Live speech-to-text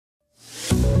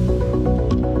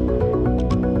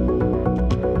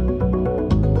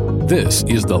This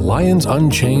is the Lions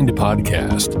Unchained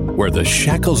podcast, where the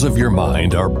shackles of your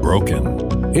mind are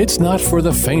broken. It's not for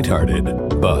the faint-hearted,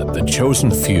 but the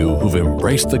chosen few who've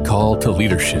embraced the call to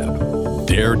leadership.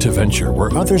 Dare to venture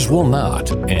where others will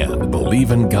not, and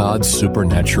believe in God's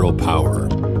supernatural power.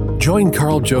 Join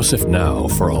Carl Joseph now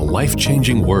for a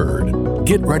life-changing word.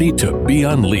 Get ready to be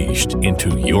unleashed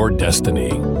into your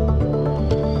destiny.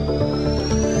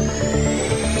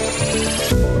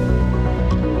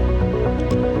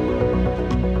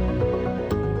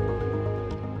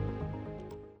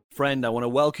 Friend, I want to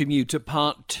welcome you to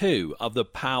part 2 of the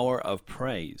power of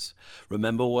praise.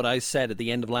 Remember what I said at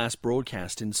the end of last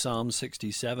broadcast in Psalm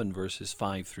 67, verses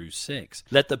 5 through 6.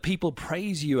 Let the people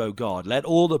praise you, O God. Let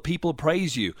all the people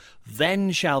praise you.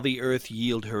 Then shall the earth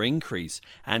yield her increase,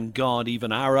 and God,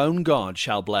 even our own God,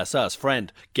 shall bless us.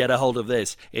 Friend, get a hold of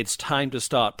this. It's time to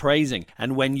start praising.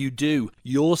 And when you do,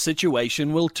 your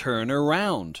situation will turn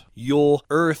around. Your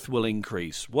earth will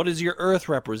increase. What does your earth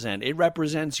represent? It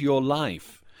represents your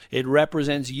life. It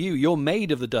represents you. You're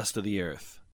made of the dust of the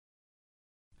earth.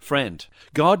 Friend,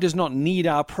 God does not need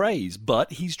our praise,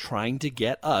 but He's trying to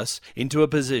get us into a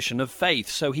position of faith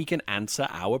so He can answer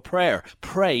our prayer.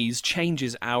 Praise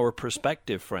changes our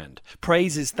perspective, friend.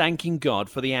 Praise is thanking God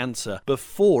for the answer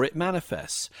before it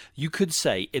manifests. You could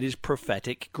say it is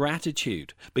prophetic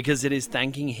gratitude because it is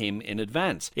thanking Him in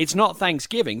advance. It's not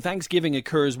thanksgiving. Thanksgiving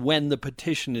occurs when the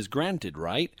petition is granted,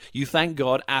 right? You thank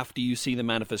God after you see the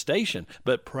manifestation,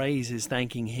 but praise is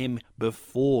thanking Him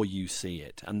before you see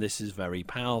it, and this is very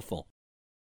powerful.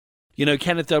 You know,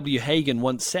 Kenneth W. Hagin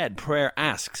once said, prayer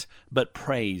asks, but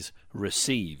praise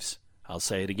receives. I'll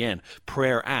say it again.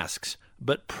 Prayer asks,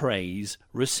 but praise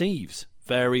receives.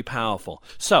 Very powerful.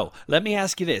 So, let me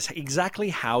ask you this. Exactly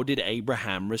how did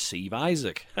Abraham receive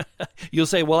Isaac? You'll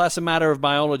say, well, that's a matter of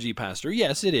biology, Pastor.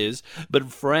 Yes, it is.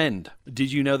 But friend,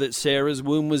 did you know that Sarah's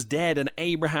womb was dead and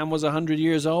Abraham was 100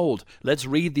 years old? Let's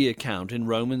read the account in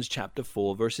Romans chapter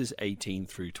 4, verses 18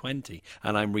 through 20.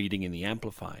 And I'm reading in the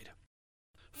Amplified.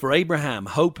 For Abraham,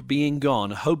 hope being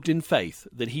gone, hoped in faith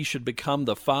that he should become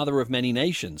the father of many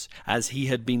nations, as he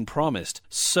had been promised.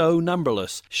 So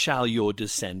numberless shall your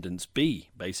descendants be,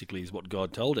 basically is what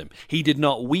God told him. He did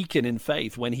not weaken in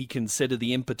faith when he considered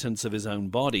the impotence of his own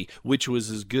body, which was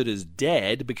as good as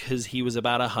dead because he was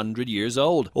about 100 years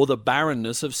old, or the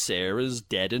barrenness of Sarah's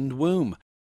deadened womb.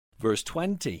 Verse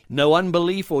 20, no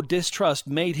unbelief or distrust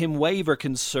made him waver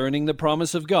concerning the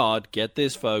promise of God. Get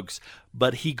this, folks.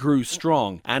 But he grew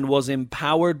strong and was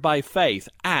empowered by faith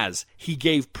as he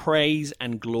gave praise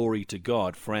and glory to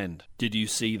God. Friend, did you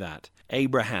see that?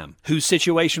 Abraham, whose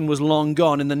situation was long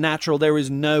gone in the natural, there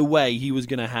is no way he was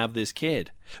going to have this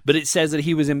kid. But it says that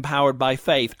he was empowered by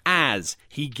faith as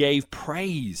he gave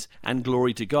praise and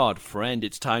glory to God. Friend,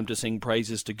 it's time to sing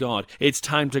praises to God. It's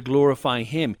time to glorify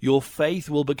Him. Your faith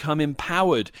will become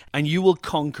empowered and you will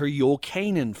conquer your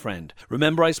Canaan, friend.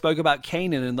 Remember I spoke about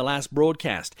Canaan in the last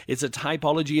broadcast. It's a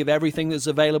typology of everything that's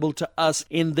available to us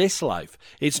in this life.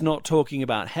 It's not talking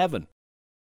about heaven.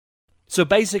 So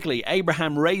basically,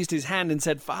 Abraham raised his hand and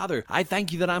said, Father, I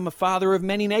thank you that I'm a father of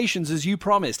many nations as you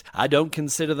promised. I don't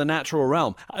consider the natural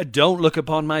realm. I don't look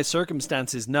upon my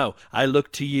circumstances. No, I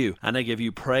look to you and I give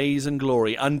you praise and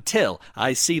glory until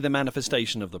I see the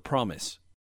manifestation of the promise.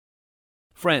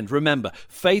 Friend, remember,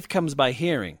 faith comes by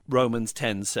hearing, Romans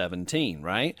 10:17,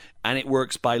 right? And it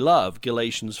works by love,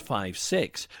 Galatians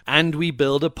 5:6. And we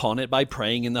build upon it by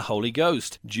praying in the Holy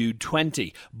Ghost, Jude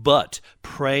 20. But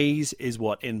praise is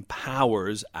what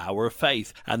empowers our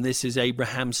faith. And this is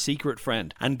Abraham's secret,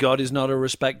 friend. And God is not a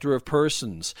respecter of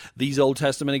persons. These Old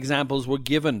Testament examples were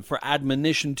given for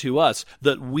admonition to us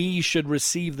that we should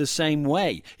receive the same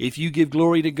way. If you give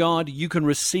glory to God, you can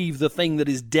receive the thing that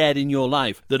is dead in your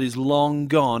life, that is long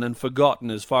gone and forgotten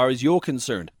as far as you're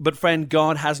concerned. But friend,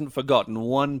 God hasn't forgotten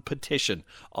one petition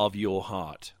of your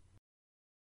heart.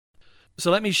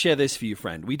 So let me share this for you,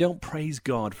 friend. We don't praise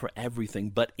God for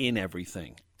everything, but in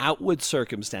everything. Outward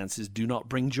circumstances do not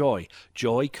bring joy.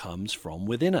 Joy comes from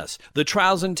within us. The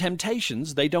trials and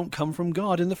temptations, they don't come from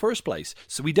God in the first place.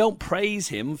 So we don't praise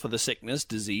Him for the sickness,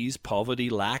 disease, poverty,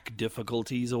 lack,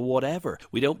 difficulties, or whatever.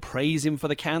 We don't praise Him for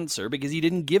the cancer because He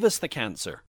didn't give us the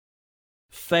cancer.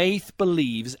 Faith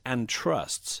believes and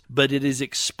trusts, but it is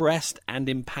expressed and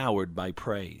empowered by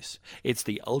praise. It's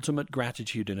the ultimate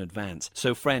gratitude in advance.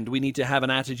 So friend, we need to have an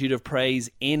attitude of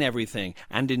praise in everything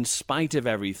and in spite of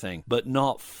everything, but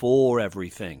not for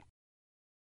everything.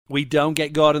 We don't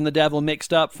get God and the devil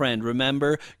mixed up, friend.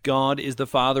 Remember, God is the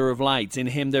Father of lights. In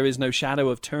Him there is no shadow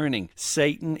of turning.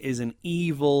 Satan is an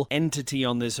evil entity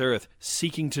on this earth,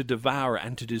 seeking to devour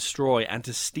and to destroy and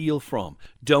to steal from.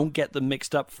 Don't get them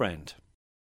mixed up, friend.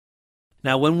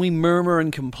 Now, when we murmur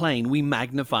and complain, we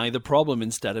magnify the problem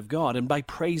instead of God. And by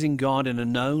praising God in a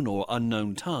known or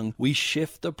unknown tongue, we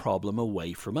shift the problem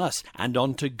away from us and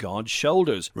onto God's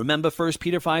shoulders. Remember 1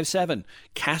 Peter 5:7,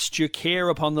 cast your care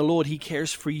upon the Lord, he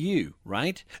cares for you,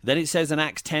 right? Then it says in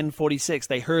Acts 10:46,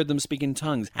 they heard them speak in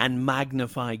tongues and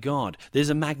magnify God. There's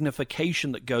a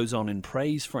magnification that goes on in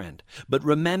praise, friend. But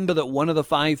remember that one of the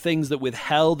 5 things that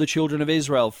withheld the children of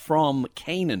Israel from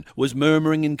Canaan was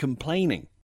murmuring and complaining.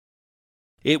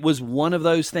 It was one of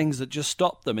those things that just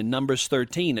stopped them in Numbers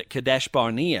 13 at Kadesh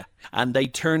Barnea. And they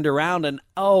turned around and,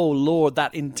 oh Lord,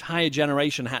 that entire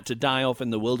generation had to die off in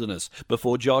the wilderness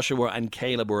before Joshua and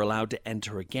Caleb were allowed to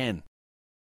enter again.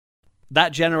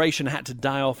 That generation had to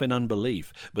die off in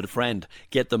unbelief. But friend,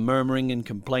 get the murmuring and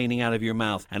complaining out of your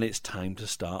mouth, and it's time to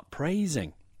start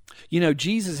praising. You know,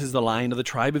 Jesus is the Lion of the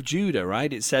tribe of Judah,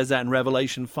 right? It says that in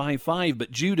Revelation 5:5,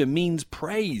 but Judah means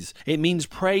praise. It means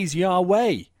praise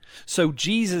Yahweh. So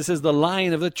Jesus is the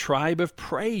Lion of the tribe of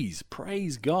praise.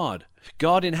 Praise God.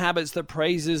 God inhabits the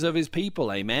praises of his people,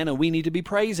 amen, and we need to be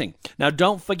praising. Now,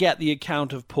 don't forget the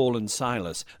account of Paul and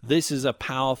Silas. This is a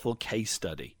powerful case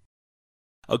study.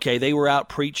 Okay, they were out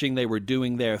preaching, they were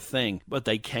doing their thing, but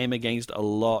they came against a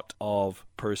lot of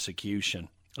persecution.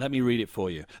 Let me read it for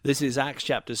you. This is Acts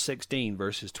chapter 16,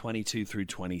 verses 22 through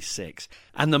 26.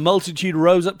 And the multitude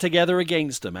rose up together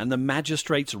against them, and the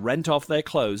magistrates rent off their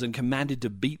clothes and commanded to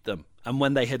beat them. And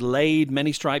when they had laid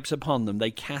many stripes upon them,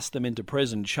 they cast them into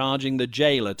prison, charging the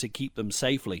jailer to keep them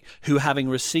safely, who, having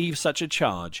received such a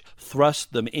charge,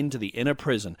 thrust them into the inner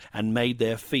prison and made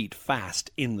their feet fast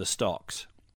in the stocks.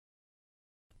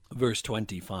 Verse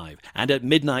 25, and at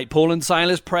midnight Paul and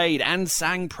Silas prayed and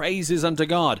sang praises unto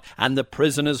God, and the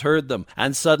prisoners heard them.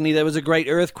 And suddenly there was a great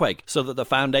earthquake, so that the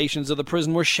foundations of the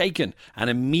prison were shaken, and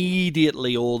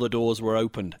immediately all the doors were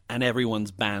opened, and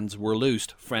everyone's bands were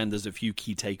loosed. Friend, there's a few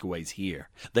key takeaways here.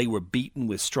 They were beaten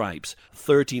with stripes,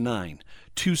 39.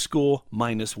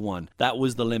 2score-1. That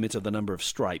was the limit of the number of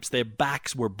stripes. Their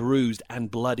backs were bruised and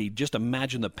bloodied. Just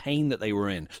imagine the pain that they were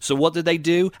in. So what did they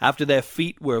do? After their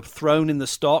feet were thrown in the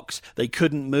stocks, they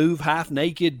couldn't move, half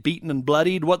naked, beaten and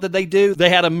bloodied. What did they do? They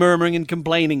had a murmuring and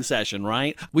complaining session,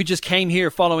 right? We just came here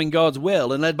following God's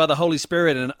will and led by the Holy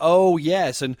Spirit, and oh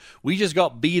yes, and we just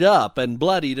got beat up and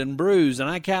bloodied and bruised, and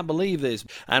I can't believe this,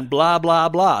 and blah, blah,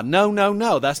 blah.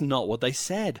 No, that's not what they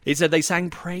said. It said they sang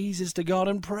praises to God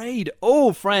and prayed.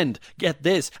 Oh, friend, get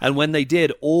this. And when they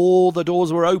did, all the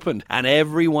doors were opened and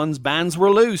everyone's bands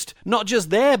were loosed. Not just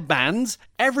their bands,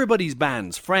 everybody's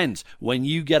bands. Friends, when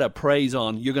you get a praise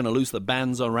on, you're going to loose the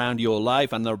bands around your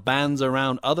life and the bands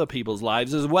around other people's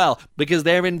lives as well, because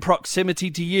they're in proximity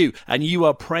to you and you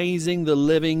are praising the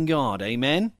living God.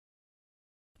 Amen?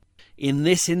 In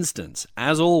this instance,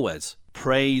 as always,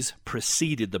 praise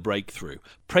preceded the breakthrough.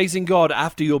 Praising God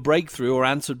after your breakthrough or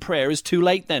answered prayer is too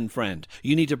late then, friend.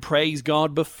 You need to praise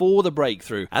God before the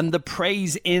breakthrough, and the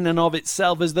praise in and of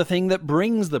itself is the thing that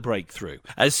brings the breakthrough.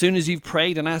 As soon as you've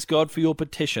prayed and asked God for your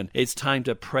petition, it's time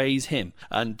to praise Him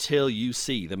until you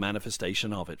see the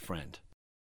manifestation of it, friend.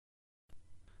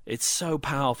 It's so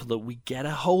powerful that we get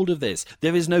a hold of this.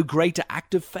 There is no greater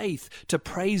act of faith to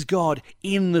praise God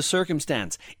in the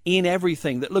circumstance, in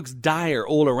everything that looks dire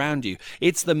all around you.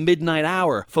 It's the midnight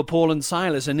hour for Paul and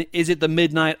Silas, and is it the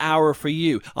midnight hour for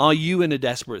you? Are you in a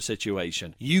desperate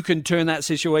situation? You can turn that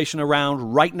situation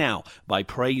around right now by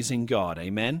praising God,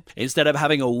 amen? Instead of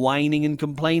having a whining and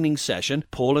complaining session,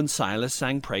 Paul and Silas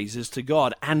sang praises to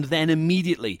God, and then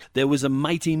immediately there was a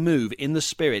mighty move in the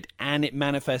Spirit, and it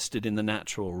manifested in the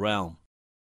natural realm.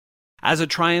 As a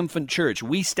triumphant church,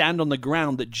 we stand on the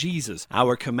ground that Jesus,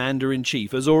 our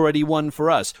commander-in-chief, has already won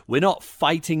for us. We're not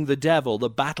fighting the devil. The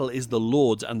battle is the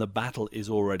Lord's, and the battle is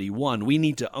already won. We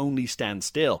need to only stand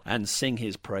still and sing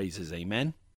His praises.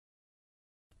 Amen?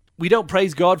 We don't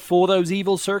praise God for those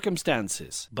evil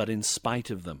circumstances, but in spite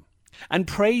of them. And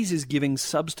praise is giving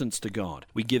substance to God.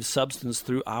 We give substance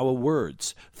through our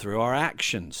words, through our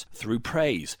actions, through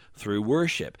praise, through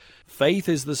worship. Faith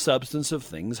is the substance of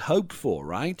things hoped for,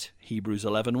 right? Hebrews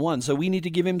 11:1. So we need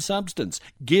to give Him substance.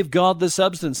 Give God the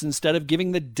substance instead of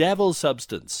giving the devil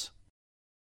substance.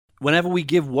 Whenever we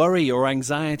give worry or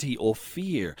anxiety or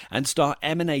fear and start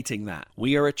emanating that,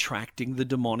 we are attracting the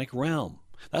demonic realm.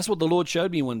 That's what the Lord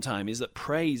showed me one time, is that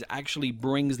praise actually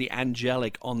brings the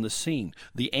angelic on the scene.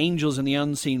 The angels in the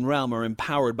unseen realm are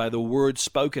empowered by the words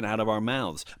spoken out of our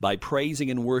mouths. By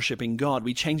praising and worshiping God,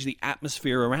 we change the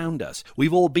atmosphere around us.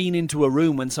 We've all been into a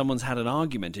room when someone's had an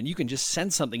argument, and you can just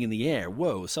sense something in the air.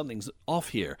 Whoa, something's off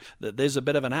here. There's a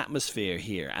bit of an atmosphere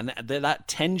here, and that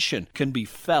tension can be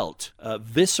felt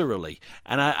viscerally.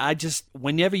 And I just,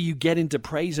 whenever you get into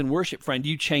praise and worship, friend,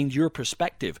 you change your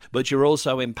perspective, but you're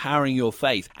also empowering your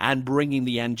faith and bringing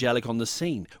the angelic on the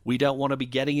scene. We don't want to be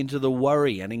getting into the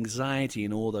worry and anxiety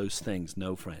and all those things.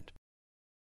 No, friend.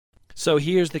 So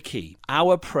here's the key.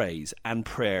 Our praise and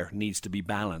prayer needs to be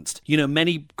balanced. You know,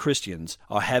 many Christians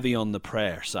are heavy on the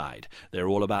prayer side. They're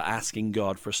all about asking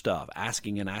God for stuff,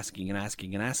 asking and asking and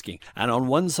asking and asking. And on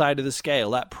one side of the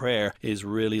scale, that prayer is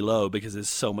really low because there's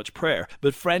so much prayer.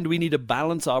 But friend, we need to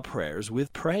balance our prayers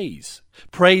with praise.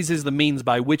 Praise is the means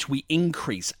by which we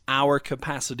increase our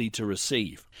capacity to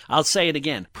receive. I'll say it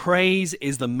again. Praise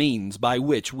is the means by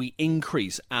which we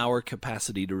increase our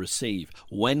capacity to receive.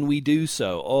 When we do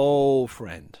so, oh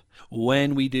friend,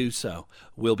 when we do so,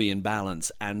 we'll be in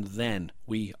balance, and then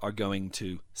we are going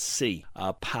to see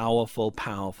a powerful,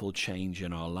 powerful change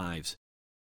in our lives.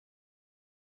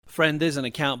 Friend, there's an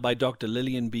account by Dr.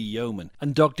 Lillian B. Yeoman,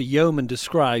 and Dr. Yeoman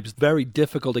describes a very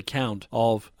difficult account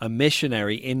of a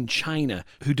missionary in China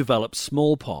who developed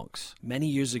smallpox. Many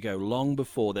years ago, long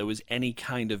before there was any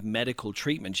kind of medical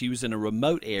treatment, she was in a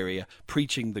remote area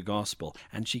preaching the gospel,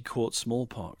 and she caught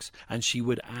smallpox. And she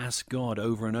would ask God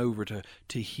over and over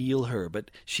to heal her,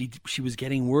 but she was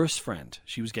getting worse, friend.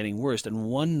 She was getting worse. And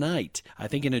one night, I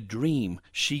think in a dream,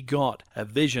 she got a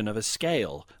vision of a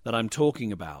scale that I'm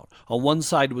talking about. On one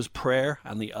side was prayer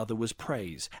and the other was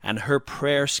praise, and her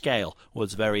prayer scale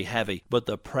was very heavy, but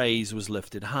the praise was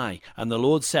lifted high. And the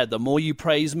Lord said, the more you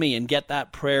praise me and get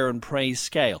that prayer and praise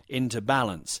scale into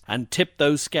balance and tip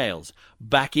those scales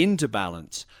back into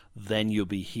balance, then you'll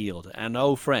be healed. And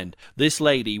oh friend, this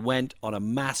lady went on a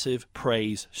massive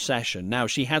praise session. Now,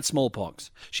 she had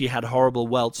smallpox. She had horrible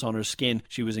welts on her skin.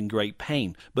 She was in great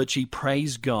pain. But she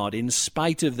praised God in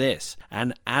spite of this.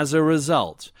 And as a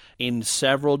result, in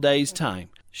several days' time,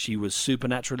 she was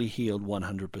supernaturally healed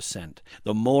 100%.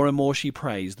 The more and more she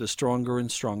praised, the stronger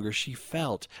and stronger she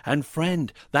felt. And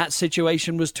friend, that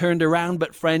situation was turned around,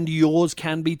 but friend, yours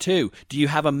can be too. Do you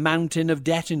have a mountain of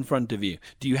debt in front of you?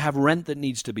 Do you have rent that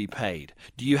needs to be paid?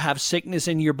 Do you have sickness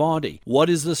in your body? What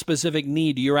is the specific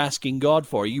need you're asking God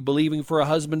for? Are you believing for a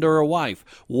husband or a wife?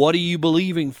 What are you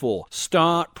believing for?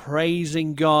 Start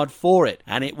praising God for it,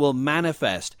 and it will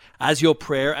manifest as your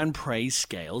prayer and praise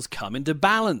scales come into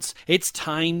balance. It's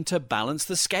time to balance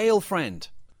the scale, friend.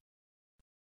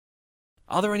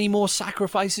 Are there any more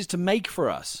sacrifices to make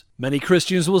for us? Many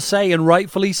Christians will say, and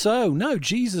rightfully so, no,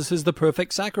 Jesus is the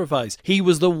perfect sacrifice. He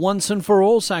was the once and for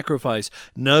all sacrifice.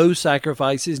 No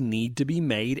sacrifices need to be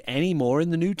made anymore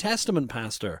in the New Testament,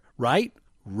 Pastor. Right?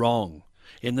 Wrong.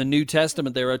 In the New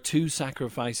Testament, there are two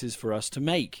sacrifices for us to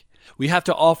make. We have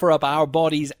to offer up our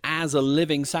bodies as a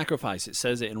living sacrifice. It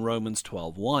says it in Romans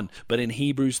 12:1. But in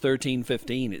Hebrews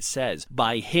 13:15 it says,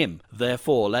 by him,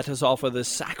 therefore, let us offer the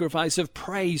sacrifice of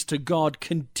praise to God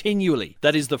continually.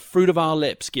 That is the fruit of our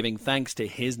lips, giving thanks to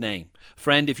his name.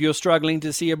 Friend, if you're struggling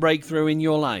to see a breakthrough in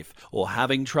your life or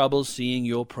having trouble seeing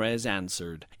your prayers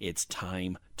answered, it's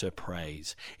time to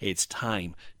praise. It's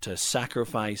time to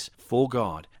sacrifice for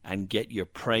God and get your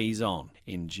praise on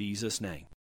in Jesus' name.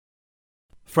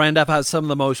 Friend, I've had some of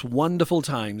the most wonderful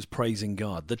times praising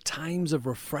God, the times of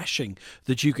refreshing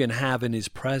that you can have in his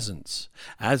presence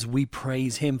as we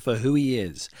praise him for who he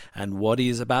is and what he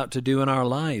is about to do in our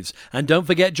lives. And don't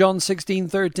forget John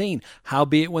 16:13,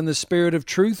 howbeit when the Spirit of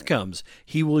truth comes,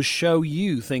 he will show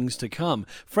you things to come.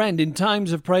 Friend, in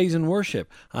times of praise and worship,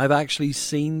 I've actually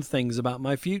seen things about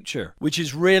my future, which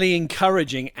is really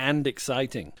encouraging and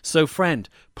exciting. So friend,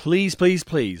 please, please,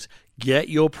 please, get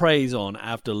your praise on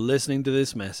after listening to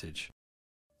this message.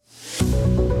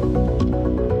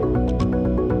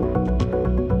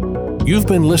 You've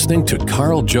been listening to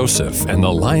Carl Joseph and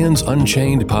the Lions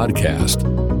Unchained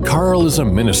podcast. Carl is a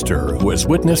minister who has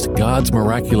witnessed God's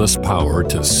miraculous power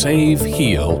to save,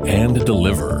 heal, and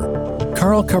deliver.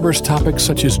 Carl covers topics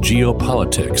such as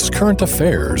geopolitics, current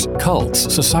affairs,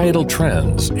 cults, societal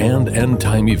trends, and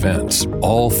end-time events,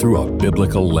 all through a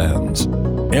biblical lens.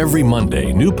 Every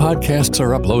Monday, new podcasts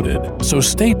are uploaded, so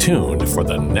stay tuned for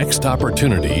the next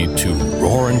opportunity to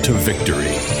roar into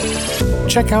victory.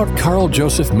 Check out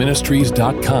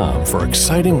carljosephministries.com for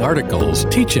exciting articles,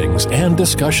 teachings, and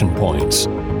discussion points.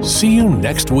 See you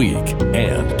next week,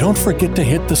 and don't forget to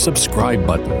hit the subscribe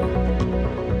button.